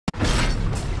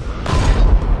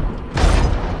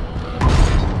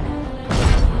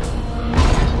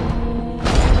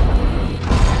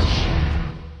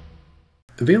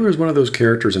Vhailor is one of those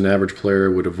characters an average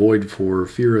player would avoid for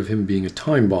fear of him being a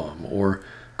time bomb, or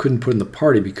couldn't put in the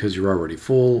party because you're already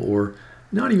full, or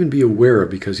not even be aware of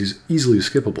because he's easily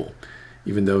skippable,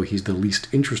 even though he's the least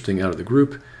interesting out of the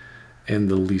group, and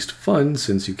the least fun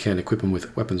since you can't equip him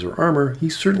with weapons or armor. He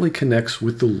certainly connects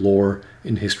with the lore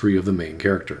and history of the main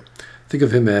character. Think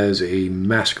of him as a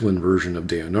masculine version of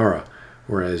Deonara,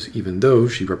 whereas even though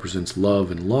she represents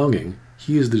love and longing,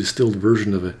 he is the distilled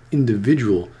version of an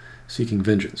individual seeking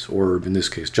vengeance, or in this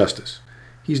case, justice.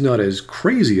 He's not as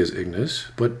crazy as Ignis,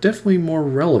 but definitely more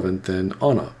relevant than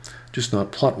Anna, just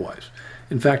not plot-wise.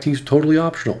 In fact, he's totally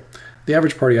optional. The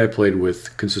average party I played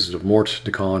with consisted of Mort,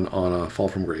 Dakan, Anna, Fall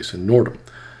from Grace, and Nordum.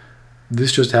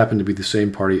 This just happened to be the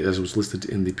same party as was listed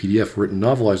in the PDF written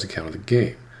novelized account of the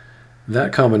game.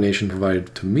 That combination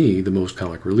provided to me the most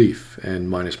comic relief, and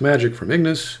minus magic from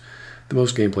Ignis, the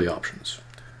most gameplay options.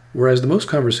 Whereas the most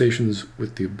conversations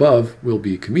with the above will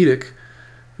be comedic,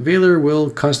 Vhailor will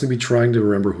constantly be trying to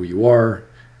remember who you are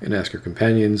and ask your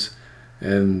companions,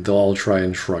 and they'll all try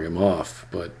and shrug him off,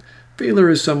 but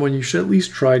Vhailor is someone you should at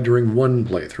least try during one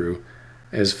playthrough,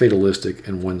 as fatalistic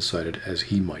and one-sided as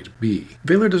he might be.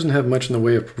 Vhailor doesn't have much in the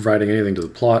way of providing anything to the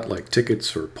plot, like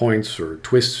tickets or points or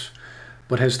twists,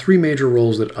 but has three major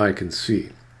roles that I can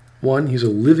see. One, he's a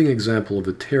living example of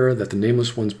the terror that the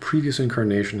Nameless One's previous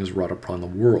incarnation has wrought upon the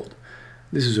world.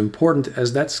 This is important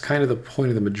as that's kind of the point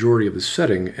of the majority of the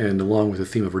setting, and along with the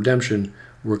theme of redemption,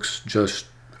 works just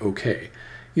okay.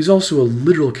 He's also a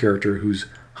literal character who's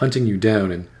hunting you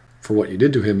down and for what you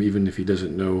did to him, even if he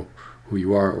doesn't know who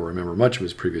you are or remember much of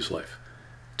his previous life.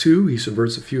 Two, he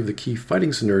subverts a few of the key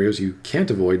fighting scenarios you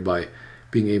can't avoid by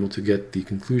being able to get the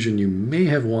conclusion you may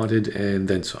have wanted and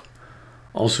then some.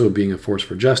 Also, being a force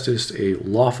for justice, a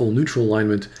lawful neutral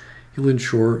alignment, he'll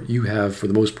ensure you have, for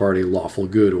the most part, a lawful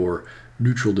good or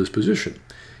neutral disposition,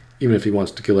 even if he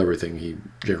wants to kill everything he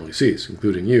generally sees,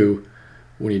 including you,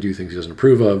 when you do things he doesn't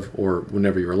approve of, or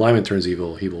whenever your alignment turns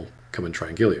evil, he will come and try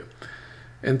and kill you.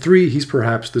 And three, he's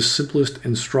perhaps the simplest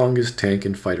and strongest tank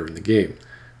and fighter in the game,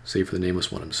 save for the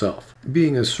Nameless One himself.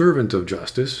 Being a servant of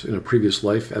justice in a previous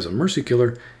life as a mercy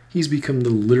killer, he's become the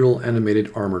literal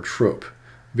animated armor trope.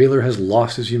 Vhailor has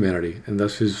lost his humanity, and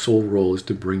thus his sole role is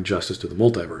to bring justice to the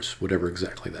multiverse, whatever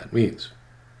exactly that means.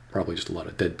 Probably just a lot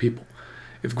of dead people.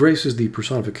 If Grace is the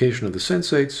personification of the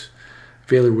Sensates,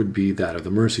 Vhailor would be that of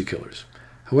the mercy killers.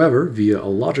 However, via a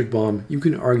logic bomb, you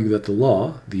can argue that the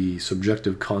law, the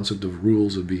subjective concept of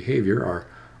rules of behavior, are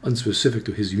unspecific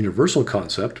to his universal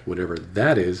concept, whatever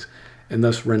that is, and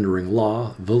thus rendering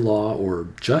law, the law, or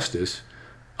justice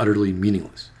utterly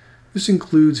meaningless. This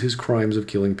includes his crimes of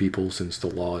killing people, since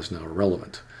the law is now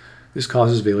irrelevant. This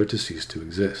causes Vhailor to cease to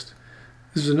exist.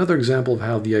 This is another example of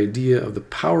how the idea of the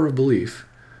power of belief,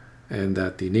 and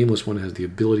that the Nameless One has the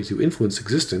ability to influence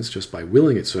existence just by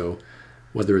willing it so,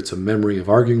 whether it's a memory of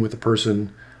arguing with a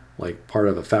person, like part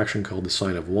of a faction called the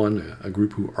Sign of One, a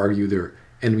group who argue their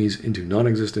enemies into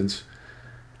non-existence,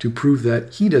 to prove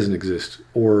that he doesn't exist,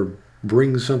 or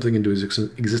bring something into his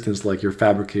existence like your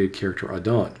fabricated character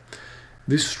Adon.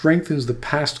 This strengthens the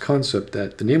past concept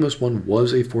that the Nameless One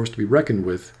was a force to be reckoned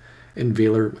with, and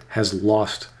Vhailor has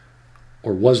lost,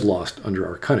 or was lost, under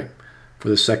our cunning, for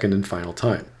the second and final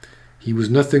time. He was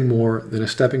nothing more than a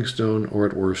stepping stone, or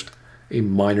at worst, a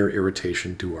minor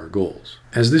irritation to our goals.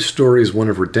 As this story is one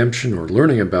of redemption or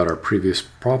learning about our previous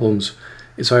problems,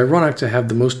 it's ironic to have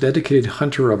the most dedicated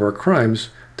hunter of our crimes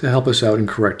to help us out in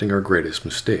correcting our greatest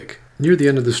mistake. Near the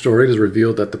end of the story, it is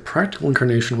revealed that the practical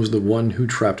incarnation was the one who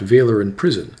trapped Vhailor in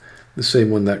prison, the same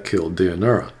one that killed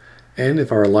Deonara. And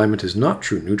if our alignment is not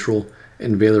true neutral,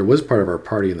 and Vhailor was part of our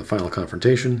party in the final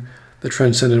confrontation, the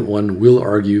Transcendent One will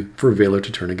argue for Vhailor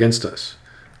to turn against us,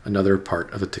 another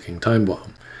part of the ticking time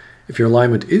bomb. If your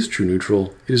alignment is true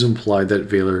neutral, it is implied that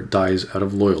Vhailor dies out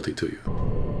of loyalty to you.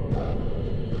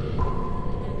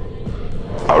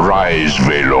 Arise,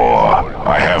 Vhailor.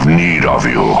 I have need of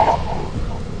you.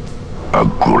 A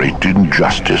great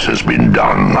injustice has been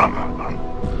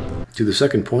done. To the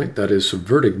second point, that is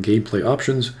subverting gameplay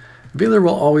options, Vhailor will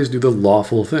always do the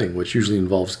lawful thing, which usually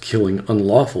involves killing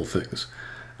unlawful things.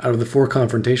 Out of the 4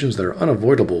 confrontations that are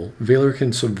unavoidable, Vhailor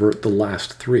can subvert the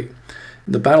last 3. In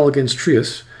the battle against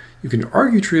Trius, you can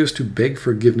argue Trius to beg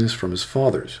forgiveness from his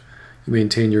fathers. You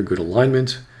maintain your good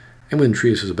alignment, and when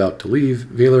Trius is about to leave,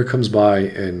 Vhailor comes by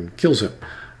and kills him,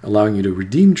 allowing you to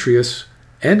redeem Trius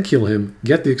and kill him,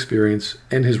 get the experience,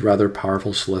 and his rather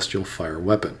powerful celestial fire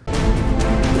weapon.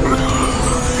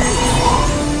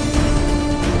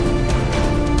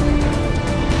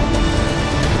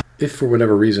 If for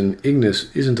whatever reason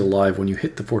Ignis isn't alive when you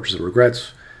hit the Fortress of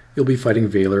Regrets, you'll be fighting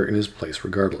Vhailor in his place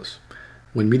regardless.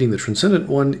 When meeting the Transcendent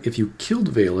One, if you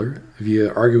killed Vhailor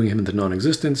via arguing him into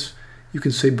non-existence, you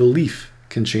can say belief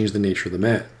can change the nature of the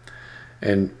man,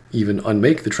 and even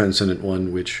unmake the Transcendent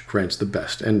One, which grants the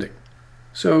best ending.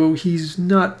 So he's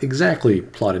not exactly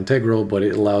plot integral, but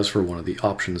it allows for one of the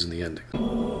options in the ending.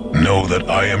 Know that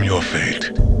I am your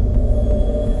fate,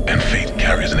 and fate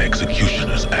carries an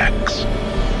executioner's axe.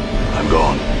 I'm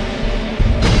gone.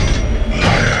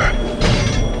 Liar.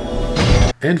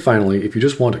 And finally, if you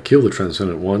just want to kill the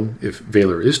Transcendent One, if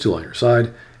Vhailor is still on your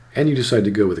side, and you decide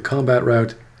to go with the combat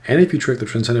route, and if you trick the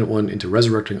Transcendent One into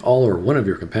resurrecting all or one of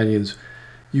your companions,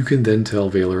 you can then tell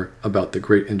Vhailor about the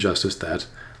great injustice that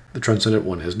the Transcendent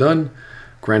One has done,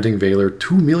 granting Vhailor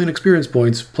 2 million experience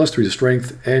points, plus 3 to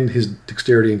strength, and his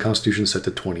dexterity and constitution set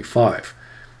to 25.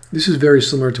 This is very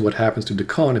similar to what happens to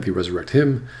Dakan if you resurrect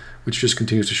him, which just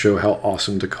continues to show how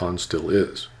awesome Dakan still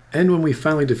is. And when we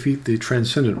finally defeat the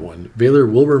Transcendent One, Vhailor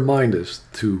will remind us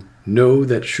to know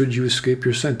that should you escape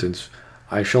your sentence,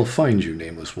 I shall find you,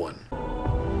 Nameless One.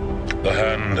 The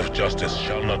hand of justice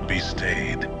shall not be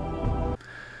stayed.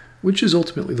 Which is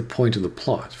ultimately the point of the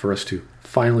plot, for us to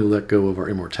finally let go of our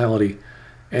immortality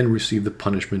and receive the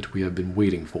punishment we have been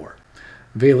waiting for.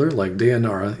 Vhailor, like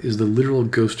Dayanara, is the literal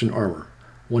ghost in armor,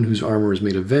 one whose armor is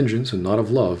made of vengeance and not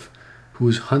of love, who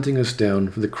is hunting us down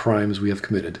for the crimes we have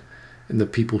committed and the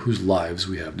people whose lives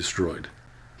we have destroyed.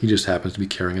 He just happens to be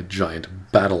carrying a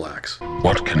giant battle axe.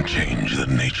 What can change the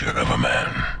nature of a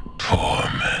man?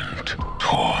 Form.